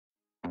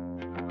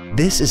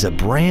This is a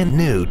brand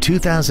new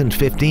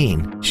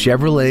 2015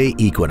 Chevrolet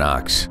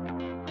Equinox.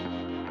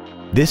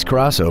 This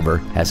crossover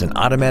has an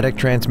automatic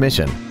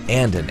transmission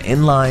and an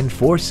inline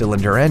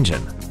 4-cylinder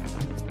engine.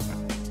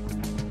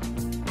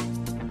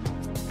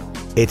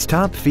 Its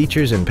top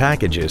features and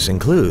packages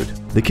include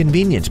the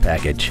convenience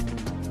package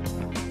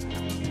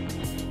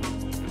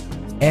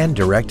and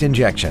direct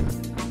injection.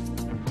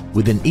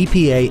 With an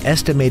EPA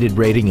estimated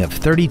rating of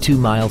 32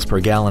 miles per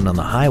gallon on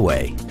the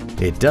highway,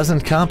 it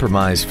doesn't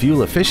compromise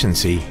fuel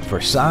efficiency for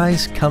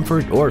size,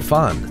 comfort, or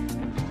fun.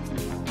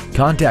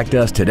 Contact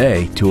us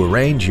today to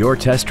arrange your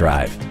test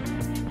drive.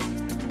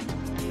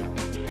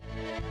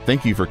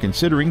 Thank you for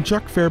considering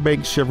Chuck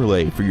Fairbanks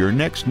Chevrolet for your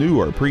next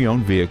new or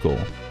pre-owned vehicle.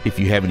 If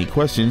you have any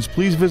questions,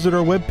 please visit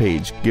our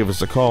webpage, give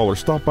us a call, or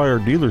stop by our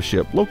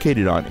dealership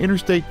located on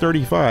Interstate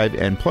 35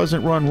 and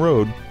Pleasant Run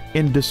Road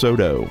in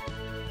Desoto.